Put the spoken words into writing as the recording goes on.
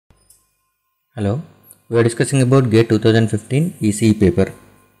Hello, we are discussing about GATE 2015 ECE paper.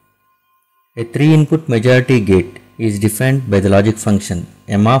 A 3-input majority gate is defined by the logic function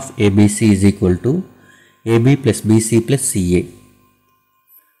m of ABC is equal to AB plus BC plus CA.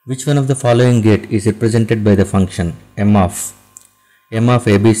 Which one of the following gate is represented by the function m of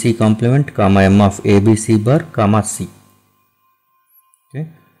ABC complement comma m of ABC bar comma C? Okay,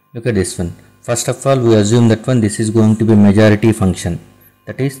 look at this one. First of all, we assume that this is going to be majority function.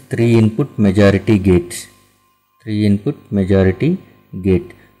 That is 3-input majority gate. 3-input majority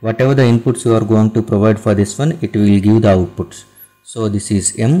gate. Whatever the inputs you are going to provide for this one, it will give the outputs. So this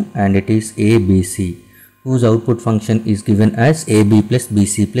is M and it is ABC, whose output function is given as AB plus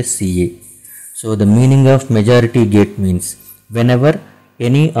BC plus CA. So the meaning of majority gate means whenever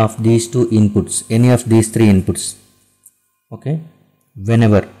any of these two inputs, any of these three inputs, okay,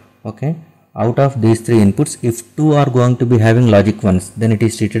 whenever, okay, out of these three inputs, if two are going to be having logic ones, then it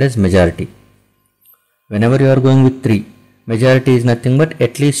is treated as majority. Whenever you are going with 3, majority is nothing but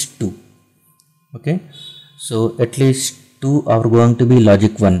at least 2. Okay, so at least 2 are going to be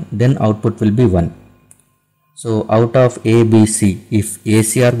logic 1, then output will be 1. So out of A, B, C, if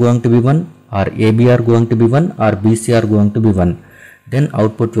AC are going to be 1 or AB are going to be 1 or BC are going to be 1, then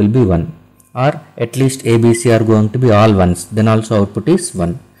output will be 1. Or at least ABC are going to be all ones, then also output is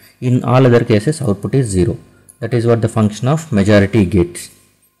 1. In all other cases, output is 0. That is what the function of majority gate.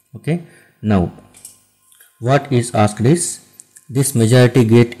 Okay. Now, what is asked is, this majority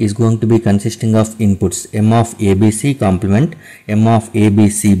gate is going to be consisting of inputs m of ABC complement, m of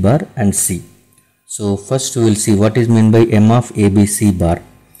ABC bar and C. So, first we will see what is meant by m of ABC bar.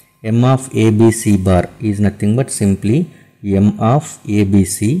 M of ABC bar is nothing but simply m of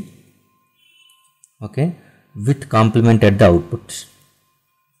ABC, okay, with complement at the outputs.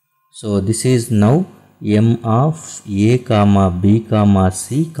 So this is now m of A comma B comma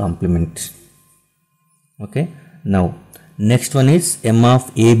C complement. Okay. Now next one is m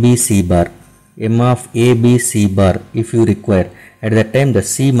of ABC bar. M of ABC bar, if you require, at that time the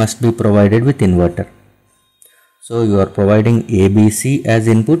C must be provided with inverter. So you are providing ABC as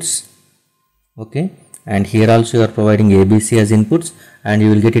inputs. Okay. And here also you are providing ABC as inputs, and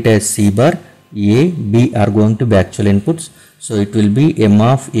you will get it as C bar. A, B are going to be actual inputs. So it will be m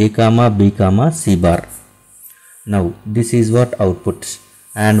of A comma B comma C bar. Now this is what outputs,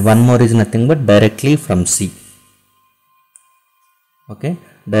 and one more is nothing but directly from C. Okay,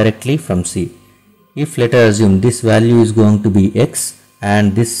 directly from C. If let us assume this value is going to be X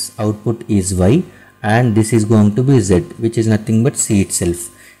and this output is Y and this is going to be Z, which is nothing but C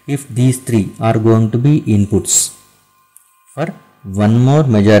itself. If these three are going to be inputs for one more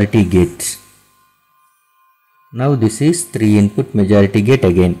majority gate. Now this is 3-input majority gate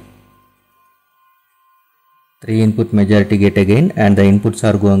again. 3-input majority gate again, and the inputs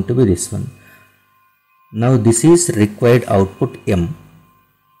are going to be this one. Now this is required output M.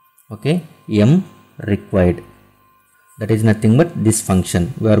 Okay, M required. That is nothing but this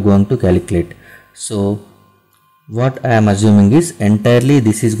function we are going to calculate. So what I am assuming is entirely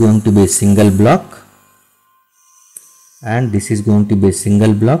this is going to be a single block, and this is going to be a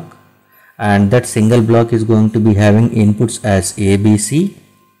single block. And that single block is going to be having inputs as ABC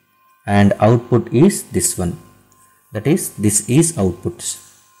and output is this one. That is, this is outputs.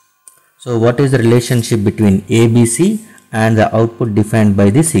 So what is the relationship between ABC and the output defined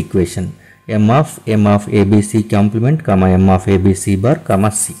by this equation? M of ABC complement comma m of ABC bar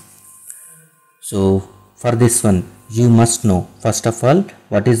comma C. So for this one, you must know first of all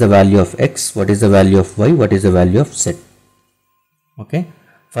what is the value of X, what is the value of Y, what is the value of Z. Okay.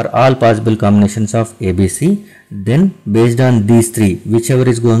 For all possible combinations of ABC, then based on these three, whichever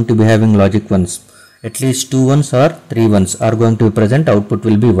is going to be having logic ones, at least 2 ones or 3 ones are going to be present, output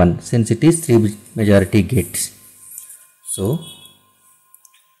will be 1, since it is 3 majority gates.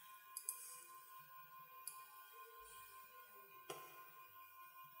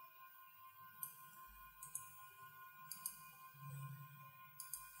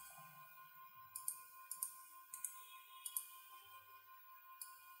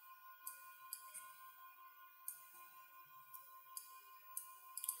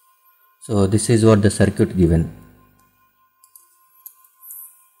 So this is what the circuit given.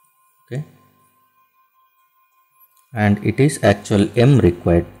 Okay, and it is actual M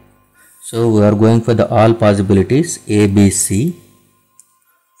required. So we are going for the all possibilities ABC.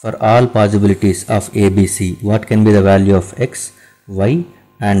 For all possibilities of ABC, what can be the value of X, Y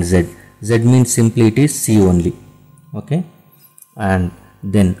and Z? Z means simply it is C only. Okay, and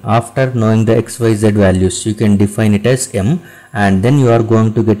then after knowing the X, Y, Z values, you can define it as M, and then you are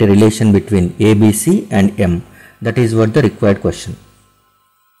going to get a relation between ABC and M. That is what the required question.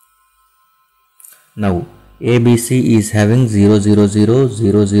 Now ABC is having 0 0 0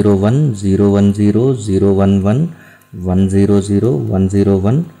 0 0 1 0 1 0 0 1 1 1 0 0 1 0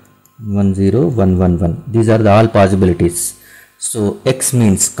 1 1 0 1 1 1. These are the all possibilities. So X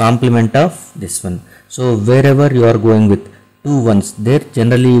means complement of this one. So wherever you are going with two ones, there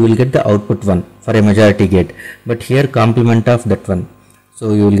generally you will get the output 1 for a majority gate, but here complement of that one.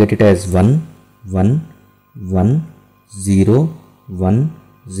 So you will get it as 1 1 1 0 1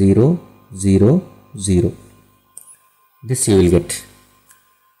 0 0 0. This you will get.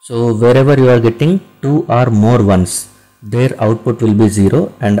 So wherever you are getting two or more ones, their output will be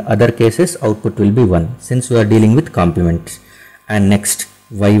 0, and other cases output will be 1, since we are dealing with complement. And next,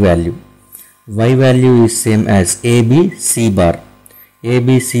 Y value. Y value is same as AB C bar.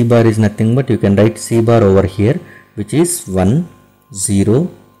 AB C bar is nothing but you can write C bar over here, which is 1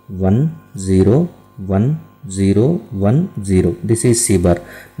 0 1 0 1 0 1 0. This is C bar.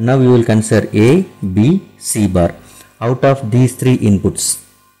 Now you will consider A B C bar. Out of these three inputs,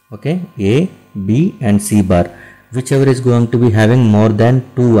 okay, A, B and C bar, whichever is going to be having more than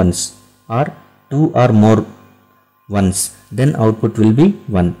two ones or two or more ones, then output will be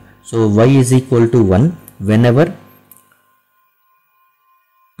 1. So Y is equal to 1 whenever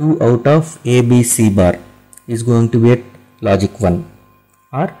 2 out of A, B, C bar is going to be at logic 1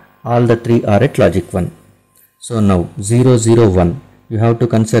 or all the three are at logic 1. So now 0 0 1, you have to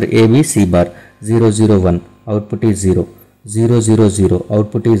consider A, B, C bar. 0 0 1, output is 0. 0 0 0,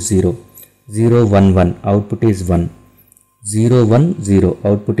 output is 0. 0 1 1, output is 1. 0 1 0,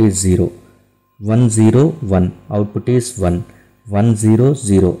 output is 0. 1 0 1, output is 1. 1 0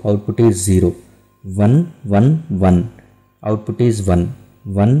 0, output is 0. 1 1 1, output is 1.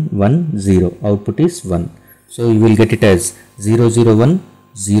 1 1 0, output is 1. So you will get it as 0 0 1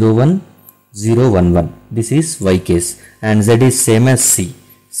 0 1 0 1 1. This is Y case, and Z is same as C.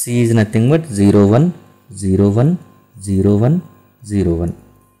 C is nothing but 0 1 0 1 0 1 0 1.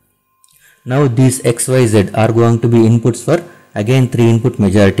 Now these X, Y, Z are going to be inputs for again 3 input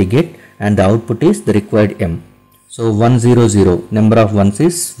majority gate, and the output is the required M. So 1 0 0, number of ones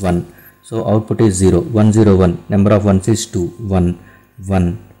is 1. So output is 0. 1 0 1, number of ones is 2. 1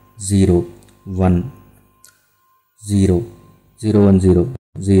 1 0 1 0 0 1 0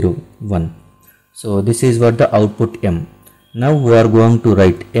 0 1. So this is what the output M. Now we are going to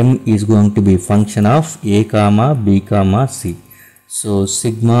write M is going to be function of A comma B comma C. So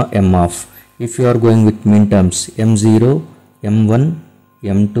sigma M of, if you are going with min terms, M0, M1,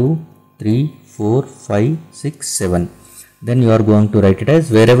 M2, 3, 4, 5, 6, 7. Then you are going to write it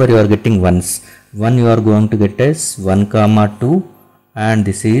as wherever you are getting ones. 1 you are going to get as 1 comma 2, and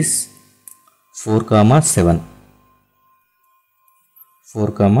this is 4 comma 7.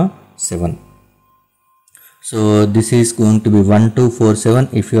 4 comma 7. So this is going to be 1 2 4 7.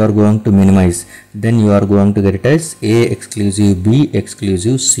 If you are going to minimize, then you are going to get it as A exclusive B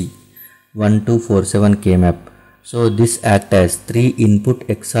exclusive C. 1 2 4 7 K map. So this acts as 3 input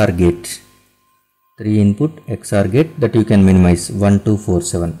XOR gate. 3 input XOR gate that you can minimize 1 2 4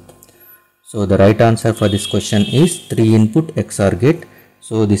 7. So the right answer for this question is 3 input XOR gate.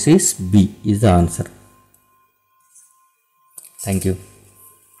 So this is B is the answer. Thank you.